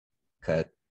because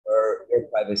your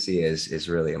privacy is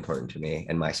really important to me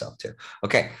and myself too.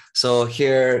 Okay, so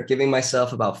here, giving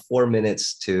myself about 4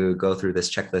 minutes to go through this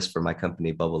checklist for my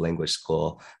company, Bubble Language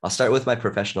School. I'll start with my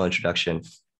professional introduction.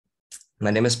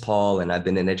 My name is Paul, and I've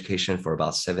been in education for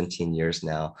about 17 years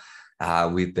now.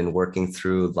 We've been working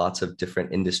through lots of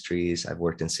different industries. I've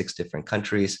worked in 6 different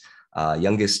countries.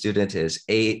 Youngest student is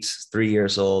 8, 3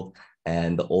 years old,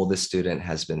 and the oldest student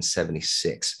has been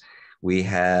 76. We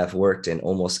have worked in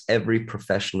almost every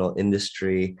professional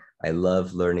industry. I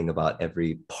love learning about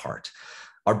every part.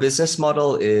 Our business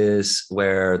model is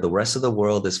where the rest of the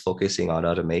world is focusing on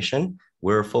automation.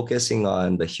 We're focusing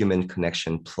on the human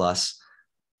connection plus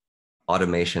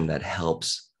automation that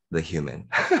helps the human.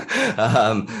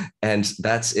 And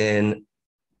that's in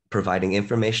providing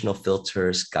informational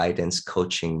filters, guidance,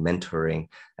 coaching, mentoring,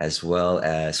 as well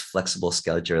as flexible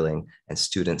scheduling and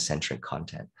student-centric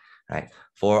content. Right.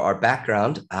 For our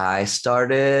background, I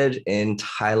started in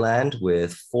Thailand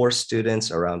with 4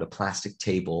 students around a plastic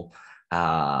table,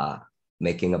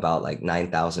 making about like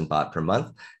 9,000 baht per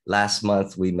month. Last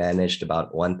month, we managed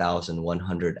about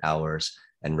 1,100 hours,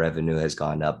 and revenue has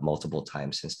gone up multiple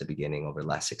times since the beginning over the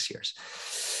last 6 years.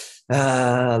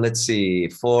 Let's see.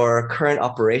 For current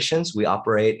operations, we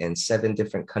operate in 7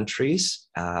 different countries.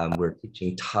 We're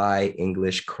teaching Thai,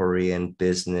 English, Korean,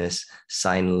 business,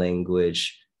 sign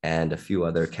language, and a few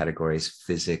other categories,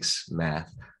 physics,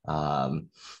 math.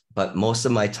 But most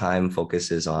of my time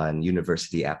focuses on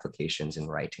university applications and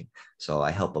writing. So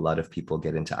I help a lot of people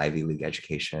get into Ivy League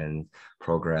education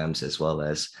programs, as well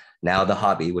as now the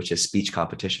hobby, which is speech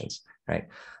competitions, right?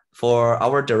 For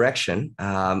our direction,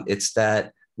 it's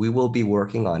that we will be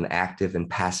working on active and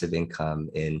passive income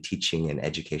in teaching and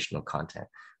educational content,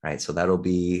 right? So that'll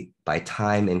be by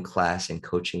time in class and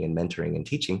coaching and mentoring and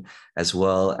teaching, as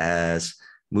well as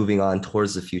moving on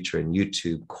towards the future in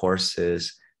YouTube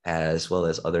courses, as well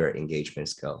as other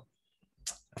engagements go.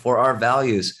 For our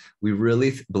values, we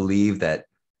really believe that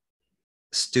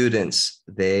students,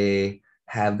 they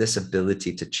have this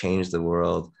ability to change the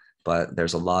world, but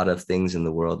there's a lot of things in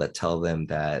the world that tell them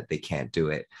that they can't do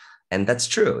it. And that's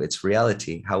true, it's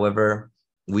reality. However,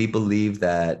 we believe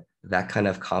that that kind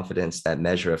of confidence, that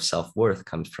measure of self-worth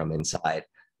comes from inside,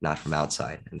 not from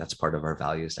outside. And that's part of our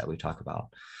values that we talk about.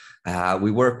 We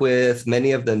work with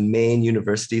many of the main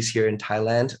universities here in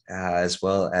Thailand, as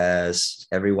well as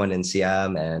everyone in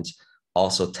Siam, and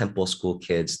also temple school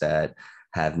kids that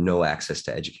have no access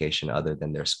to education other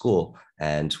than their school.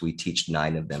 And we teach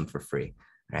 9 of them for free,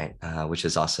 right? Which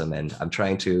is awesome. And I'm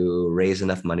trying to raise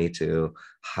enough money to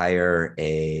hire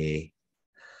a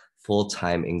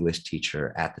full-time English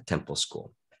teacher at the temple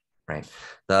school. Right.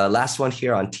 The last one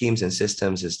here on teams and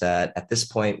systems is that at this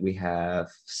point, we have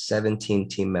 17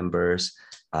 team members,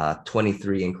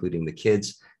 23 including the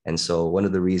kids. And so one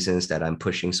of the reasons that I'm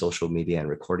pushing social media and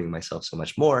recording myself so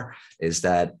much more is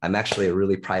that I'm actually a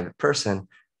really private person,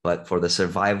 but for the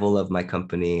survival of my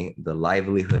company, the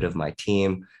livelihood of my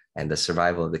team, and the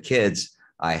survival of the kids,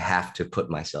 I have to put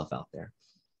myself out there.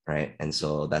 Right. And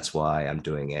so that's why I'm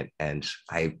doing it. And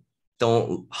I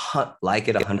don't like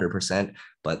it 100%,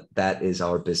 but that is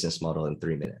our business model in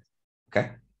 3 minutes. Okay.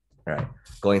 All right.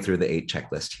 Going through the 8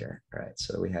 checklist here. All right.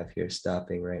 So we have here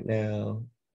stopping right now.